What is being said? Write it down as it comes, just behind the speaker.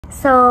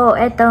So,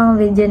 etong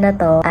video na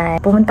to ay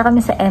pumunta kami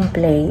sa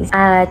M-Place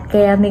at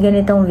kaya may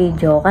ganitong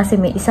video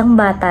kasi may isang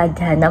bata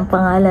dyan ang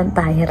pangalan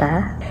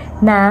Tyra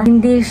na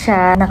hindi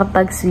siya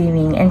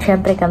nakapag-swimming and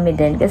syempre kami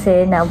din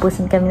kasi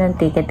naubusan kami ng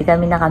ticket, di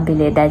kami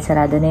nakabili dahil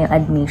sarado na yung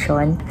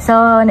admission.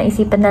 So,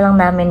 naisipan na lang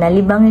namin na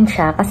libangin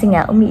siya kasi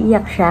nga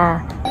umiiyak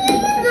siya.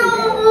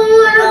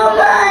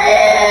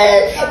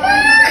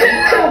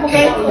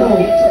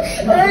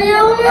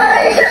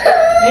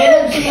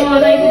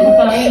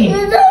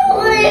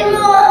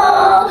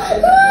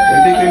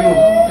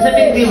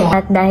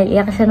 At dahil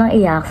iyak siya ng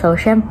iyak, so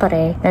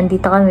syempre,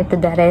 nandito kami to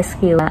the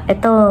rescue.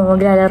 Ito,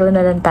 maglalaro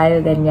na lang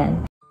tayo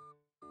ganyan.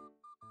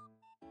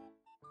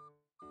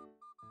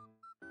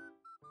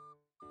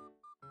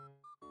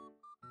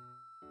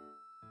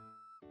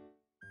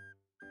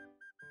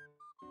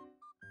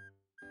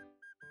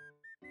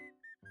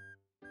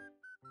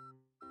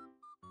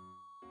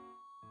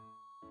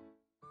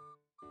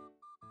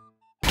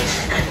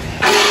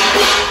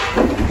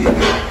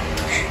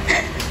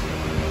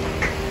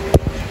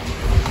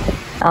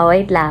 Oh,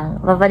 wait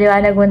lang.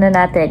 Papaliwanag muna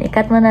natin.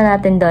 I-cut muna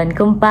natin doon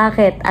kung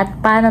bakit at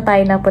paano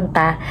tayo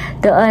napunta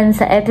doon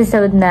sa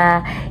episode na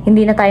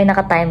hindi na tayo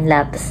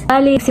naka-timelapse.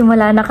 Bali,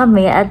 simula na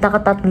kami at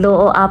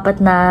nakatatlo o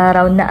 4 na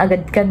round na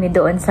agad kami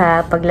doon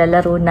sa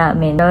paglalaro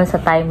namin. Doon sa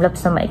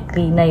timelapse na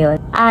maikli na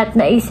yon. At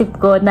naisip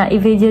ko na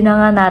i-video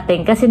na nga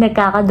natin kasi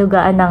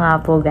nagkakadugaan na nga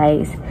po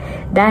guys.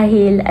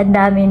 Dahil ang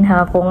damin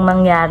ha pong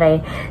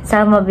nangyari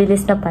sa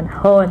mabilis na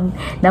panahon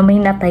na may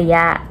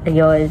nataya.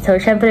 Ayun.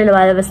 So, syempre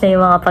lumalabas na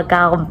yung mga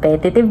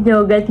pagka-competitive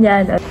nyo,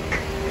 ganyan.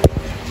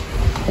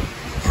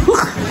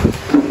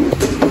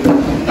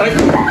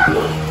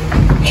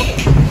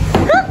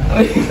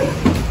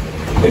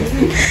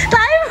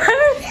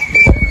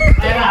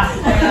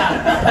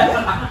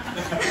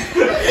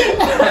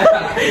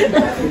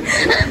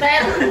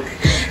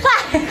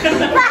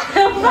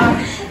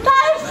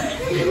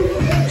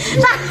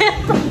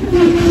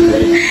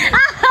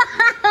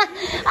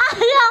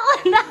 Ayoko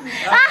na!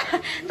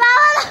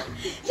 Tawa na!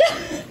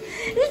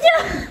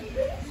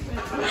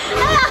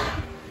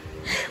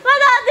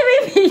 Manood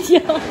may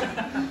video!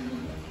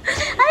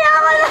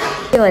 Ayoko na!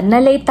 Yun,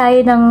 na-late tayo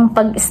ng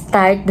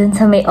pag-start dun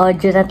sa may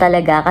audio na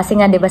talaga. Kasi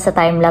nga, di ba sa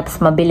timelapse,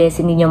 mabilis,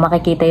 hindi nyo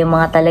makikita yung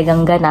mga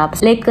talagang ganap.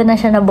 Late ko na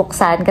siya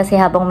nabuksan kasi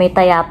habang may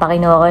taya pa,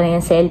 kinuha ko na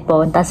yung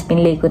cellphone, tapos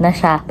pinlay ko na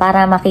siya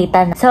para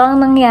makita na. So,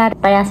 ang nangyari,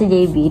 taya si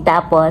JB,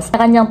 tapos sa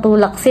kanyang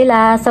tulak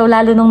sila. So,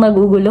 lalo nung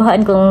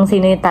naguguluhan kung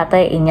sino yung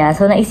tatayin niya.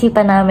 So,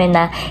 naisipan namin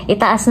na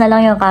itaas na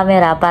lang yung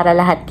camera para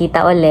lahat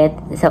kita ulit.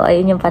 So,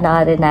 ayun yung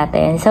panoorin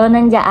natin. So,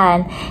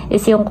 nandiyan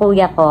is yung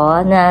kuya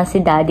ko na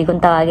si Daddy,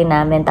 kung tawagin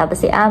namin.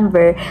 Tapos si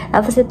Amber,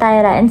 tapos si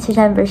Tyra, and si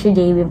syempre si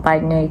JB,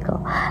 partner ko.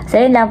 So,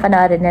 yun lang,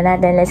 panoorin na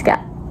natin. Let's go!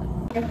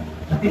 9, 8,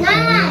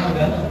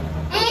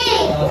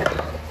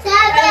 7,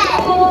 6,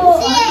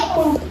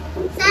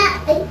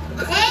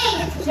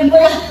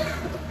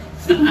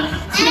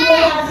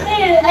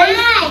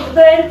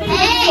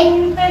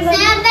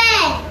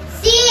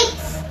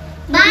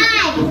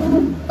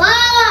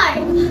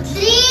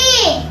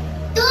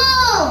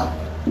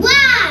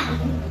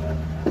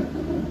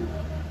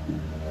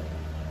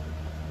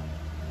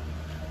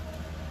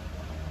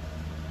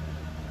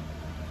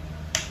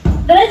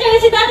 Diretso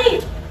si Daddy!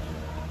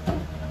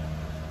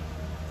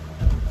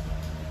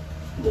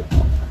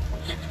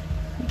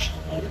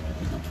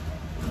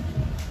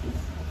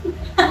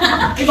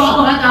 Iba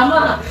ako nga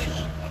tama!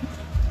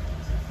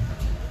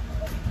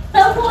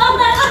 Napuan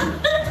na lang!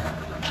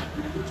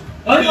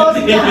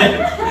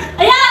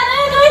 Ayan!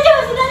 Diretso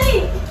si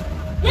Daddy!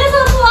 Yan sa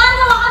upuan!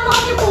 Hawakan mo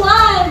kasi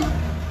upuan!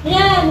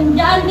 Ayan!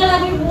 Diyan ka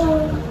lagi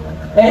po!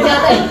 Si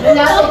ate!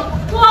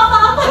 Kuha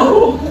pa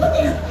ako!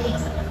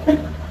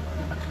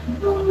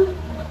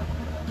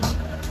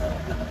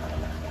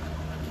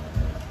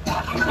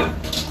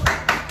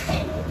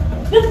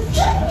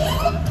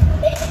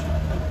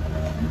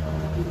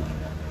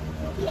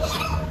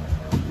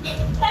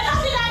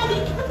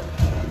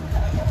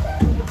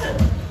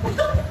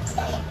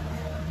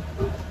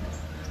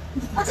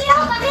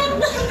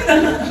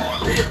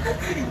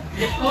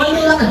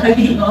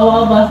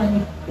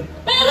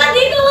 Pero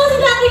dito mo si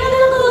Daddy ka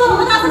na natulog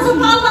ako. Nasa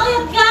sopa ka,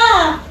 makiyat ka.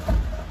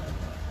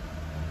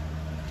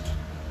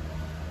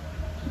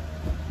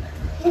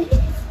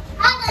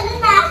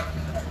 Ganun na.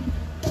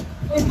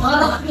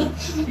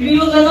 Hindi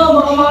mo gano'n,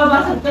 baka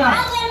makabasag ka.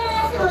 Ganun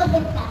na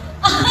sumagot ka.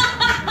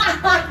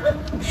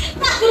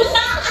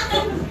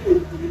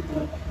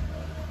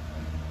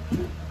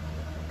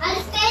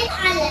 Alis kayo na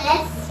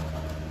alis.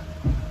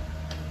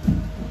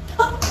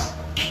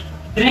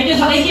 Diretso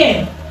sa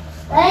kitchen.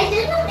 Ay,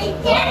 dito na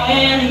kitchen.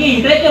 Ayan,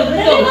 sige, diretso.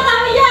 Dali ba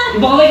kami yan?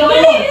 Iba kamay mo.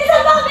 Dali,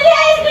 sa pambili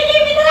ayos ko niya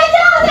yung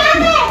pinarasya ako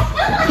dati!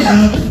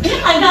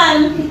 Agal!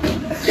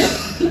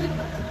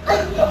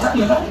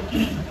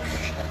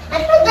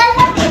 Ano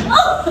gano'n?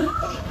 Oh!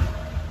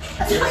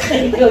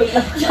 Hindi.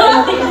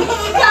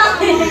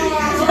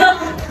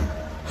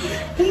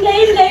 Hindi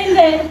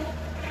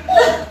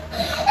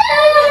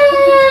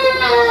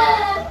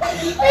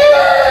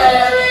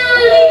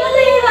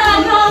kasi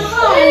hiragan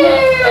ako.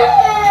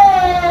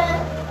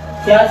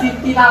 Si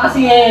Tita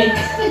kasi eh.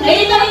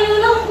 Ayun na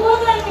inulang ko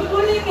na.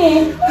 Nagkuling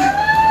eh.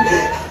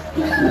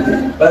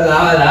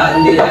 Wala.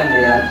 Hindi yan.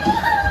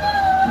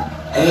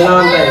 Ano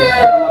naman tayo?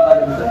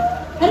 Matalim tayo.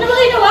 Ano ba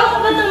ginawa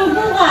mo? Ba't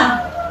tumubo ka?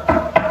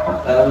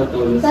 Para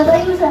matulog.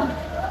 Tatay mo sa.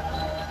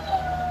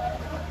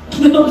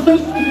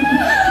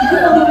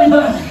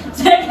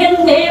 Second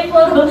day,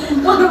 puro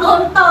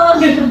kong tawag.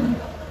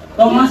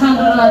 Tumasan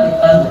ko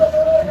natin.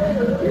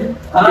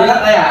 Bila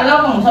kaya? Alam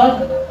mo,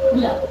 saan?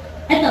 Wala.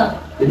 Eto.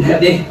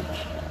 Daddy.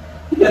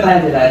 Hindi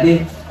tayo si Daddy.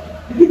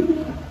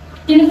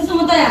 Sino gusto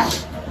mo tayo?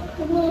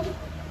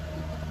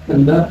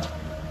 Ganda.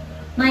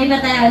 Maiba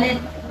tayo ulit.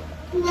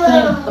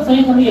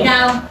 Saan yung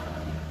Ikaw.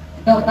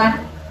 Ikaw pa?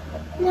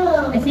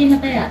 No. Eh, sino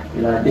tayo? Si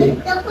Daddy.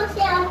 Ito po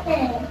si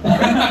ate.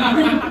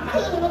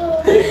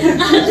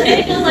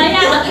 Ate,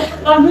 kasaya.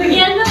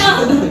 Pabigyan mo.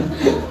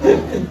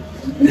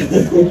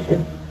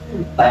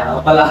 Tayo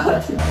ka pala.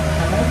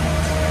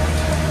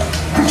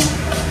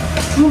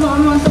 Mukha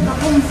mo sa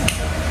tapong.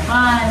 1,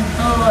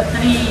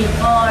 2,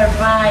 3, 4,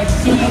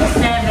 5, 6,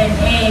 7,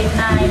 8,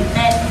 9,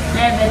 10,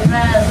 11,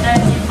 12,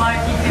 13,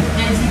 14,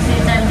 15,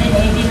 16, 17,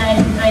 18,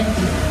 19, 20.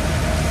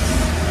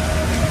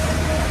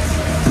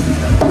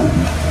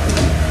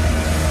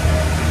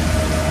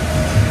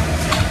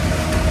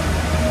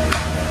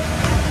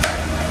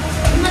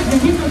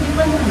 Ganito, di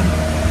ba naman?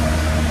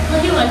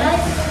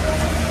 Maliwalay.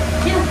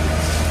 Yeah.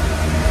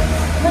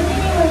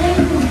 Maliwalay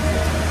mo.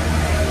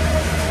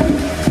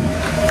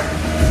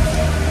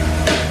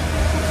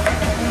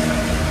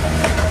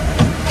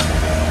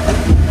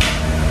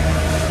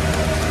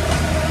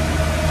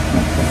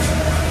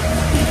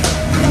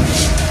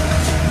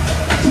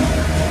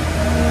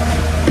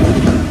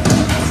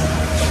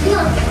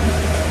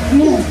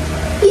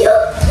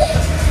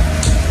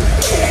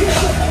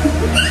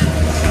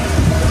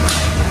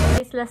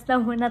 Last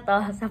na muna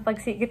to sa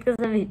pagsikit ko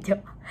sa video.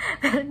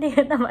 Pero hindi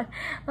ka naman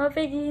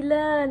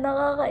mapigilan.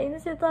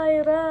 Nakakainis si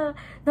Tyra.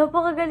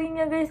 Napakagaling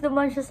niya guys.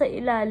 Duman siya sa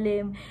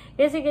ilalim.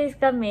 Kasi guys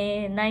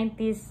kami,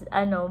 90's,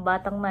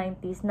 batang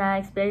 90's,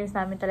 na-experience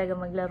namin talaga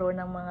maglaro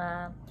ng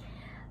mga,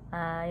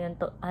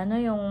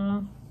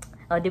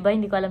 diba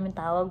hindi ko alam yung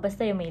tawag.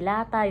 Basta yung may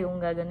lata,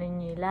 yung gaganon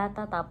yung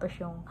lata, tapos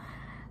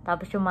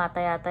yung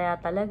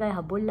mataya-taya talaga,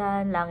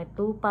 habulan, langit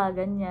tupa,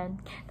 ganyan.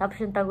 Tapos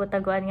yung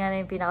tagu-taguan nga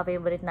na yung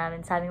pinaka-favorite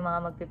namin sa aming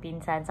mga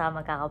magpipinsan sa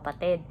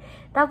magkakapatid.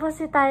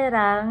 Tapos si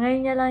Tyra,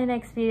 ngayon niya lang yung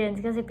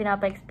na-experience kasi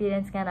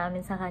pinapa-experience nga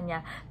namin sa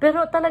kanya.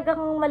 Pero talagang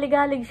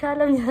maligalig siya,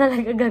 alam niya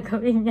talaga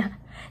gagawin niya.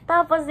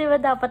 Tapos diba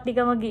dapat di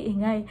ka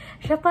mag-iingay.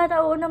 Siya pa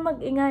nauna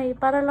mag-ingay,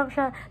 para lang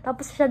siya,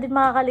 tapos siya din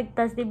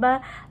makakaligtas,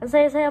 diba? Ang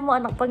saya-saya mo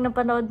anak pag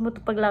napanood mo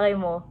ito paglaki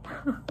mo.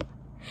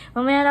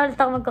 Mamaya na ulit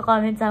ako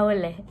magka-comment sa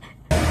huli.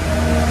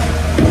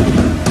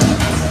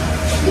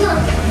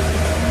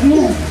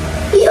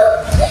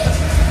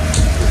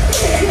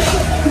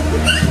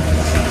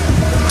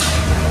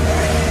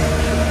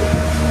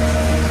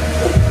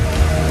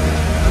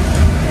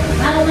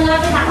 Ano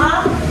malapit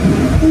ako?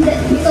 Hindi,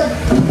 likod.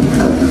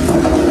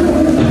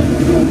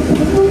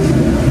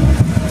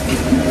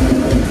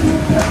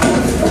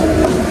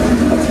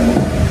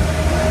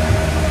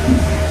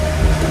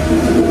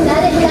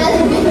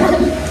 Lalim.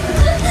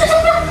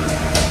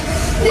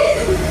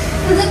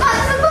 Isa pa!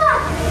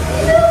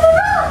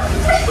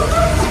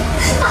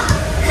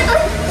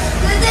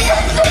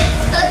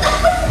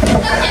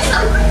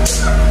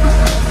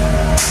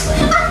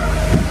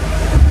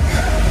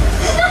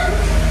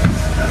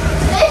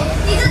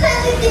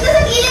 Dito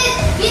sa gilid!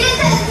 Gilid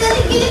sa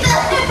gilid!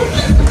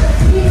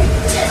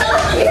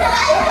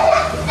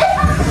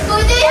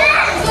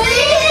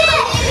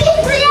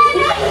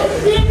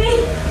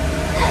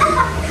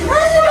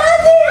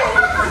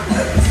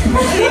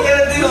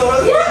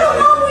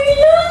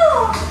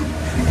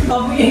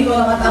 Pabuyin ko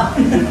lang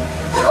katawan.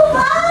 Ako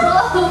ba?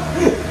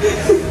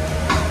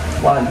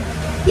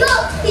 1. Yo!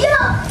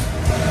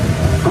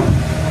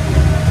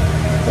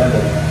 7.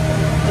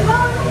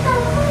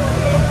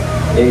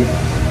 8.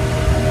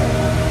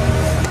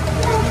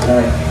 9.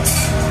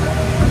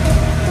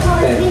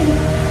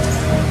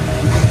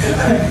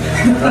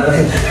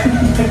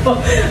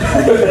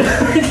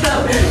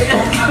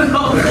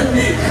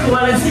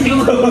 Walang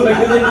siguro.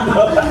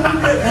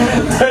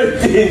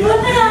 13.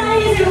 Ba't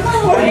nakakaisip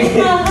ko?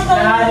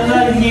 Ano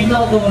na rin dito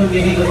ako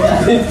tumulong ko siya.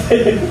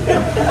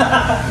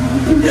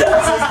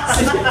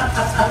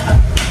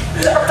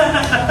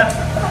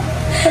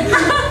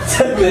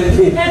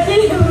 17. Kasi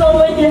yung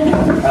bawa niya.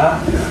 Ha?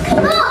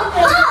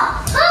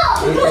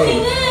 Hindi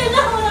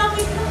na,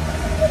 malapit na.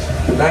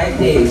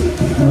 19.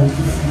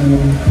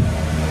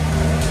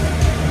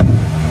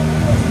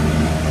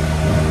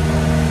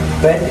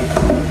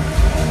 20.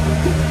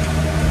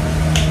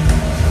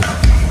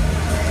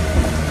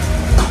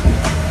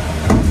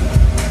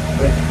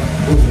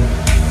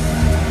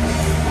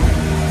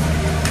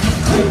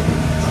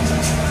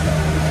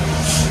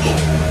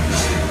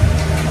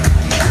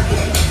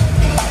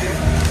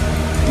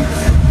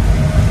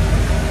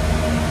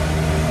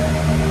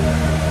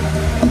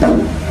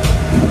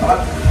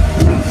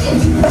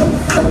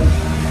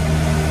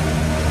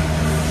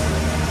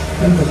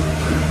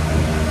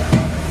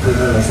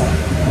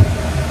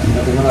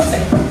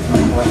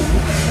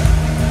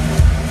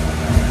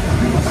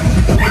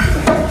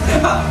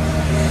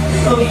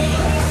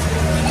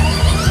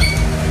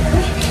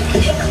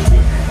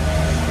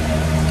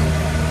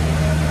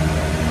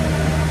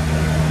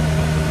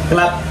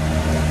 Clap.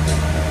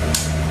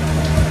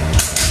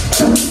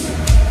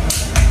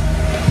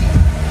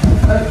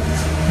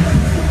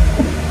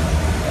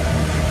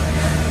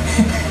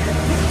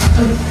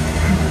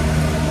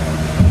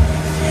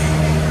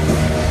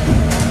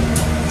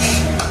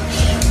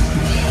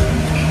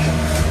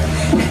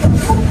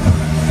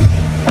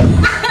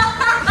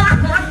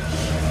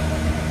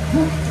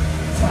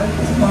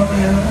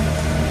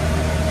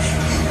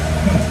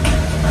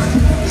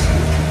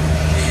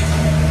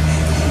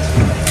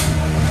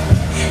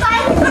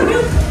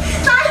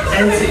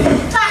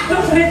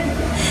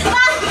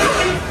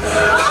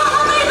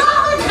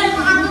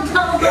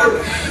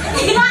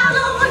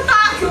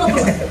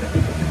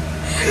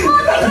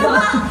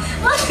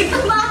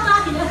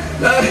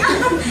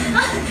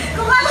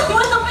 Kung alam mo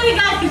itong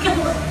pinigaling ka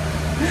mo.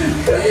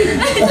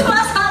 Ay,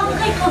 sumasama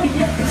kay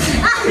Kuya.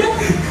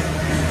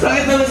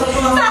 Sakit na sa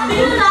mga. Sabi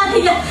na natin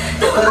niya,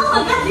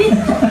 tumawag ka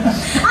dito.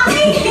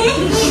 Aking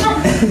hindi ka.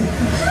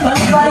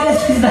 Mas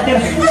bias is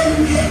there.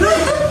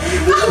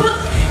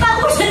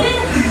 Tapos siya din,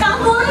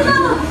 takbo na.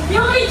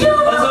 Yung video.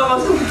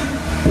 Pasok.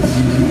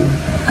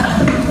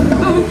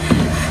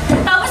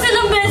 Tapos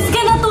ilang beses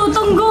ka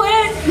natutunggo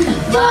eh.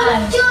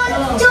 1,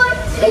 2,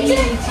 3,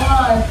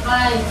 4,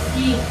 5,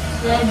 6,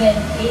 7,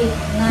 8,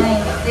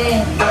 9,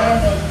 10,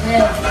 11,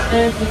 12,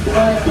 13,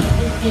 14,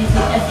 15, 16,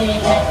 17,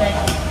 18, 19,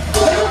 20.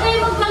 Ano kayo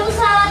magbago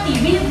sa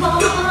TV?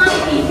 Baka mga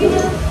TV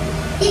na.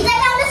 Tita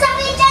lang na sa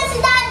kitchen si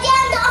Daddy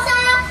ando sa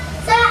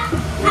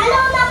ano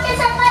nakit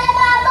sa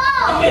palababo.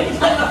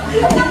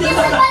 Nakit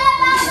sa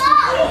palababo.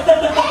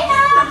 Ayun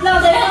na.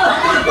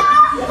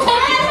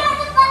 Ayun na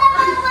sa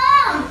palababo.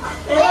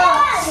 Ayun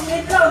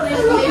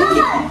mo.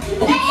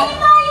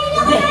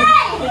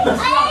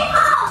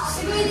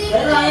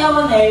 Pero ayaw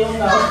mo na yung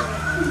na.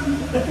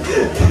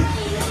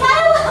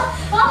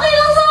 Okay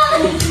lang sa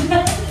akin.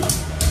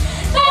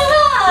 Pero,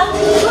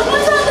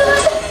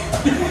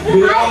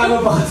 Bilang ano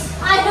pa kasi.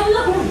 ayaw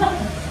lang na.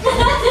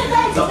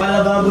 Sa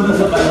palababo na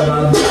sa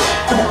palababo.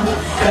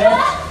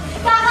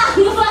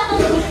 Kakaano ba?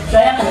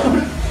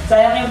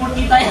 Sayang yung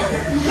purkita yan.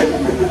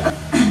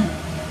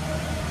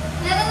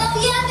 Naganaw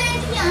yan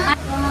niya.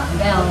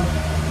 Bell.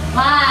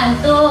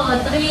 1,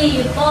 2,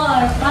 3, 4,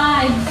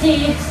 5,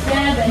 6,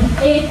 7,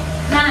 8,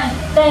 9,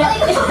 10,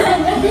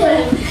 11,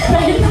 12,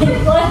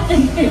 13,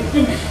 14,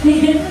 15,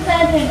 16,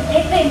 17,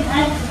 18,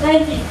 19,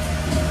 20.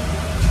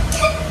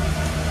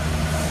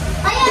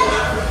 Ayan.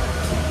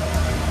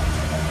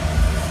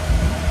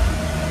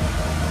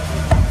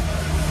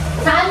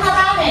 Saan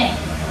marami?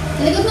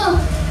 Talagang mo.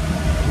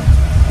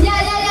 Ya.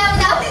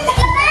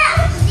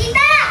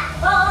 Tita.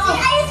 Oo.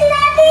 Ayun si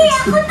Daddy.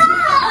 Ako to.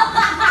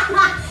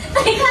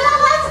 Teka lang,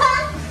 masa?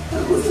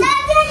 Si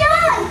Daddy na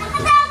yun.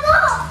 Nakatago.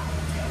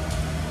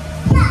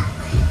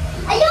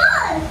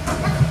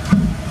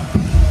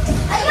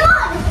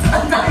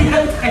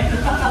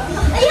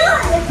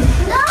 Ayun.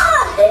 No.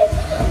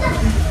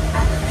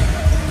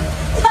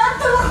 Saan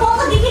tumakbo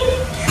ka din?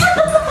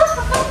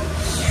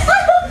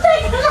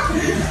 Teka lang.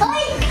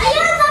 Hoy,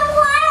 ayun,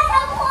 samuan.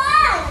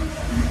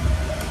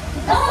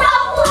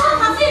 Nakatawa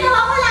kasi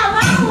nawawala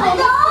ba ako?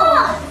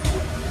 Ayun.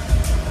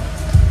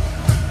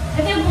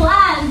 Ito yung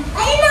buwan.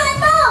 Ayun na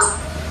ito.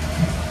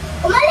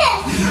 Umalis.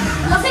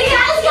 Kasi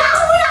alis ka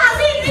ako muna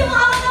kasi hindi mo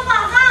kami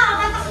napaka.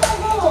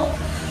 Tatakbo ko.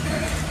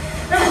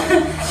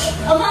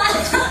 Ama,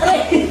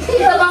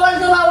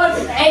 Bawal.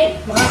 Eh,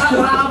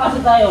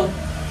 makakapasok tayo.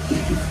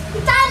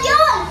 Saan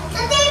yun?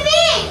 Sa TV.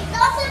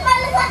 Nakasal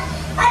pala sa,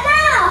 ano?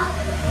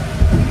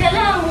 teka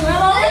lang.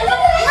 Nawawala.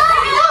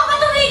 Teka lang,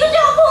 matumikot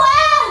yung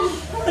buwan.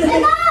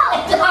 Ito.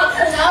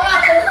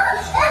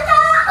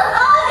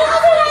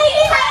 Kasi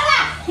nakikita na.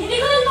 Hindi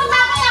ko rin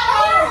matakay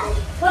ako.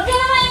 Huwag ka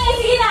naman yung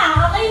sige na.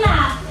 Okay na.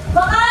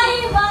 Baka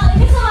ibig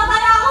sa mata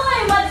na ako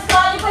may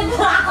mag-disqualified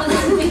na ako.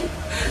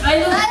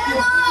 Ano mo?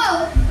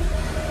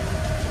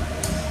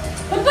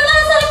 Ba't ba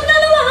nasa lip na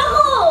naman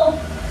ako?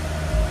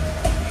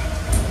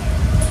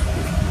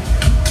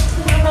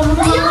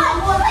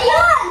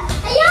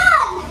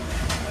 Ayun.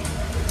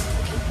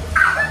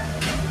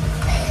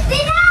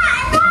 Tina,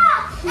 ito.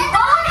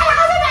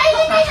 Kasi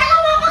nainitay ka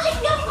lang mga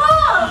pakinggan ko.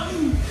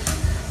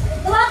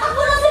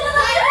 Tumatakbo na sila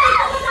na kayo.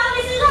 Madami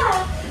sila.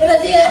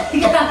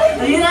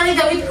 Hindi namin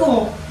gamit ko.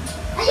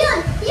 Ayun.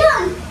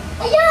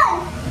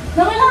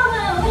 Nawala ka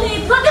na.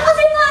 Ulit. Huwag ka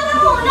kasi mana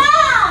muna.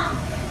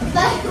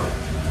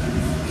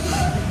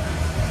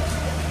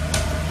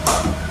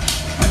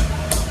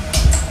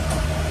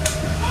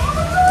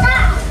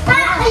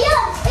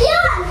 Ayun.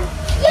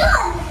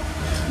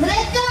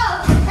 Diretso.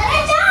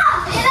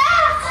 Ayun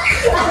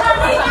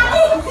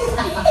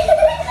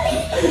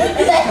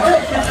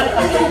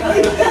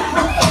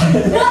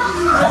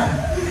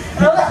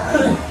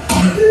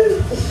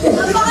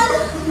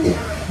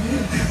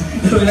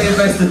Ito yung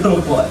nag-invest na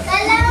po.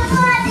 Salamat po,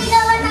 di ka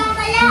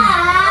matapaya.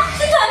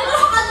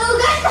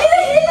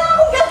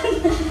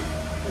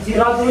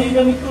 Sirado yung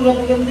gamit ko,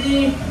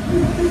 ganda-ganda.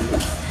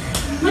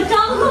 Ba't ka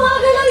ako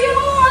gumagalaw yung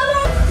ano?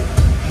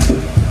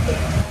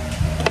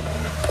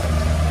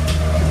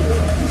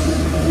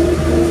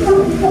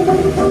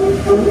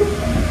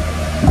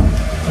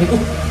 Ay ko.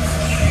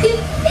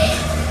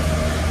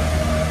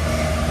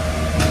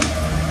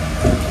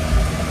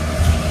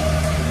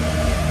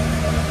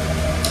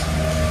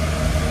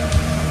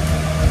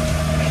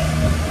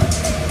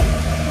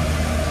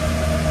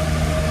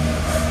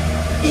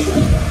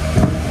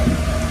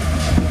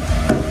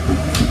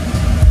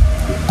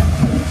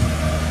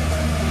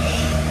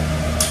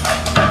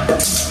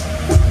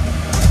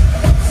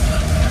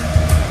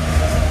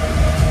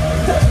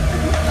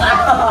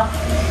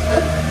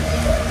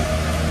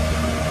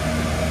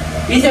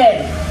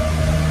 Isen!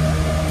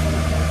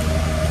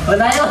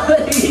 Wala yun!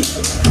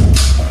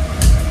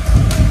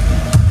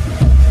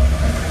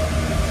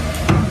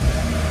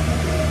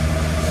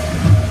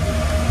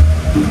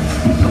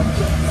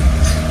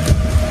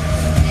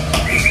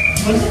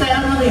 Bunsi tayo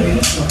lang mga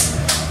ibigit ko.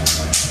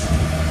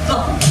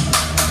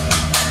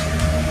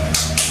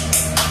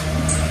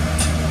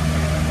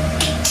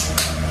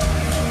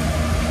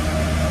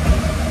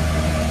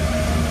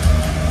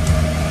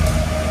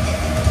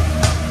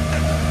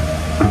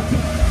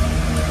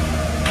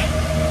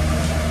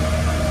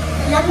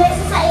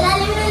 Lamesa sa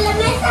ilalim ng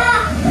lamesa!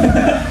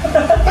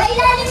 Sa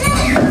ilalim na!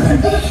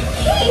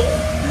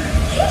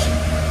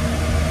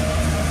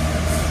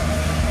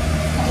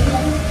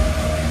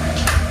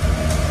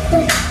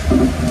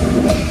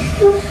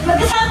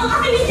 Magkasama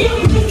kami ni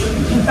Jimmy.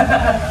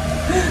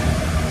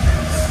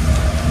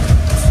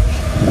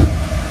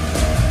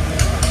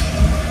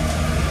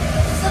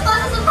 Sapa!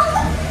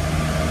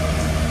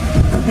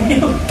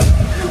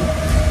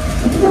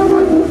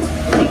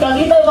 Ikaw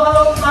dito,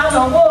 baka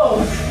ano ko.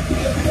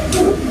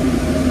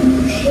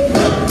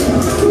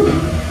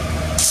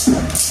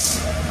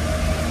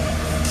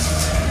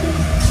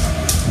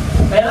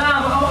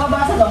 Pera, baka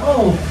makabasag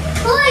ako.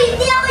 Uy!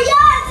 Hindi ako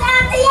yan! Sa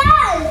ate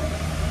yan!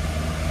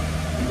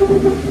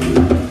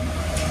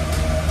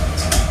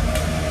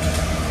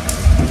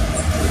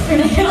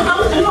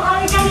 Pinahirapan mo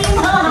kami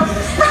kanina.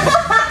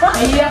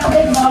 Nahiya ka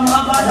din, baka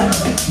makabasag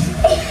ako.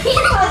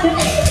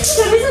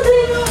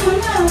 Sabi-sabihin mo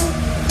muna.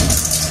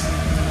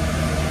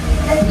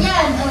 At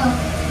yan, oh.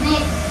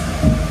 Next.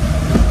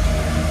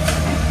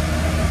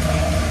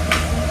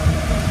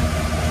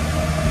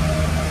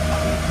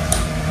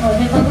 O,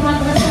 di pag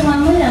kumatakas sa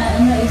mamaya,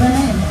 ano, iba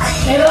na yun.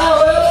 Pera,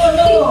 wala ko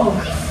ano.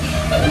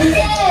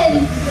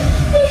 Listen!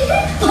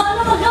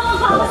 Paano pagka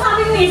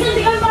magpapasabi mo isa,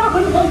 hindi kami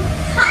marunong.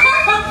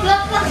 Clap,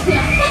 clap, clap.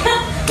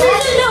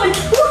 Listen yun.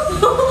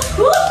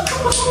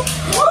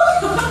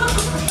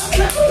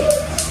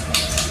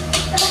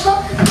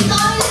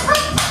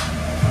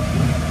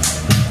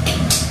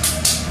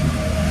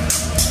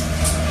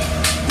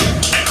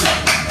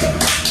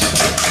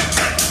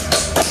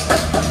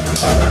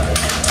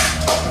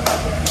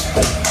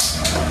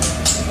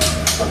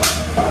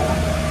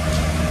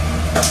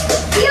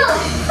 Yun!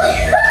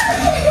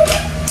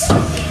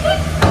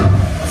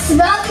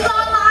 Bakit ka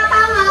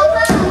makatama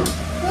pa?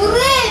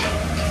 Urit!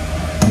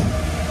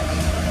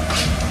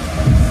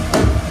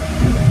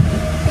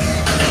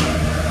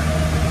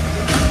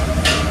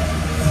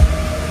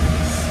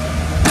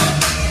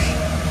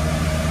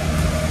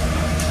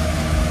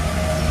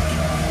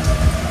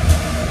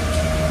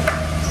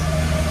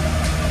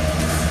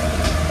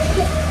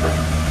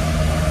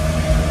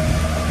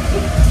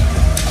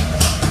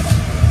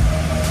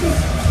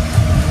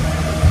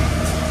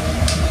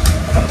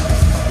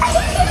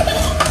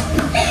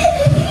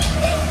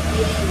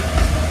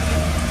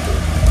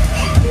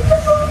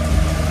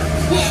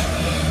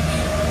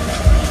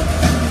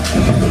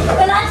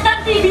 Wala sa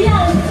TV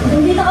yan.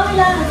 Hindi na kami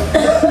lahat.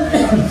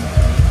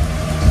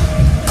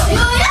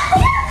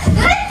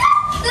 Diretso!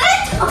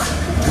 Diretso!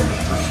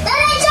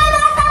 Diretso,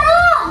 mga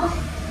tarong!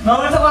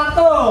 Bawal sa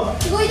kwarto.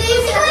 Uy, na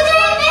yung sinabi!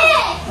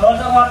 Bawal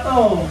sa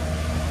kwarto.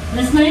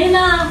 Last na yun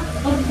na.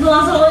 Pag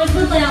pumasok ulit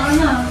doon, tayo ka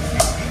na.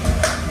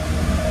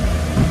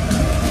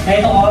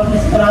 Kahit ang oras na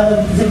sigurado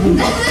dito sa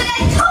bundo.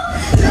 Diretso!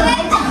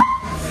 Diretso!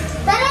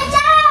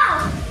 Diretso!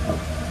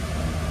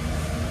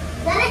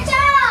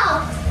 Diretso!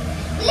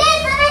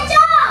 Bilis,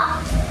 diretso!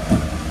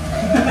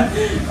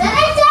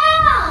 Diretso!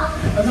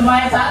 Pag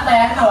sumayad sa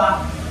atin, ano ah?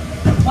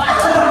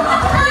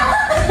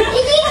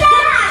 Hindi ka!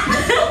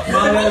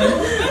 Bawal.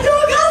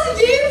 Nagkawaga si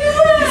Jimmy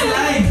mo eh.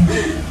 Slide.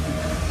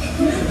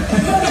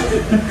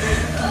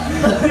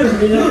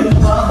 Bilang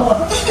pa ako.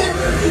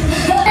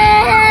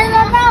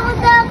 Natakot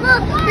ako!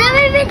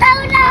 Namimitaw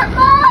na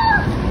ako!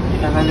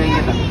 Kakaloy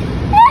kita.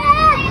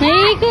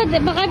 Naiikot,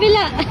 baka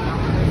bila.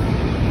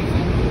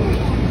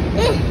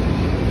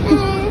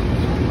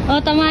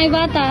 O, tama yung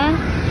bata.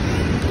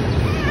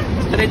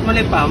 Straight mo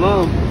pa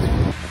mo.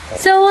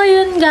 So,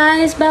 ayun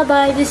guys.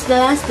 Bye-bye. This is the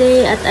last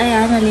day. At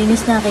ayan,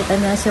 malinis na. Kita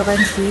na as you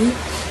can see.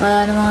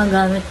 Wala na mga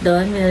gamit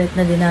doon. Binalit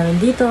na din namin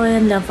dito.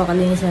 Ayan lang,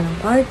 pakalinis na ng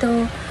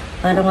kwarto.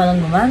 Parang walang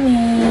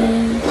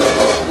gumamit.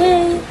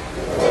 Yay!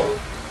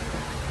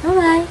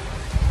 Bye-bye!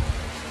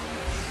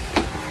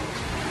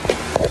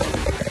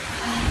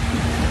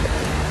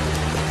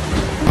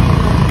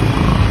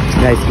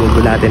 guys,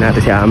 gugulatin natin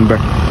si Amber.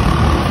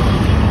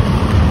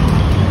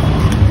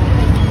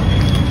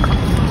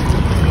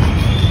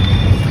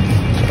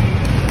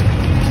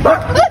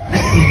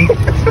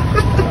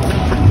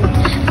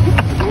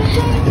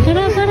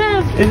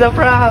 Harap! It's a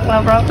prank,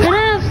 prank.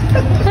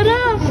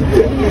 Harap!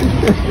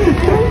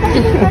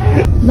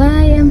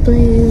 Bye and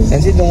please.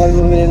 Kasi doon kami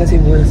bumili na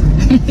sibuyas.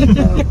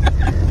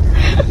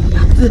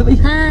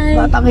 Hi.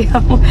 Batang kaya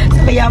mo.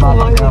 Kaya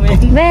mo.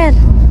 Ber.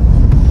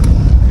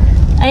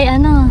 Ay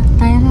ano,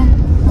 Tyra.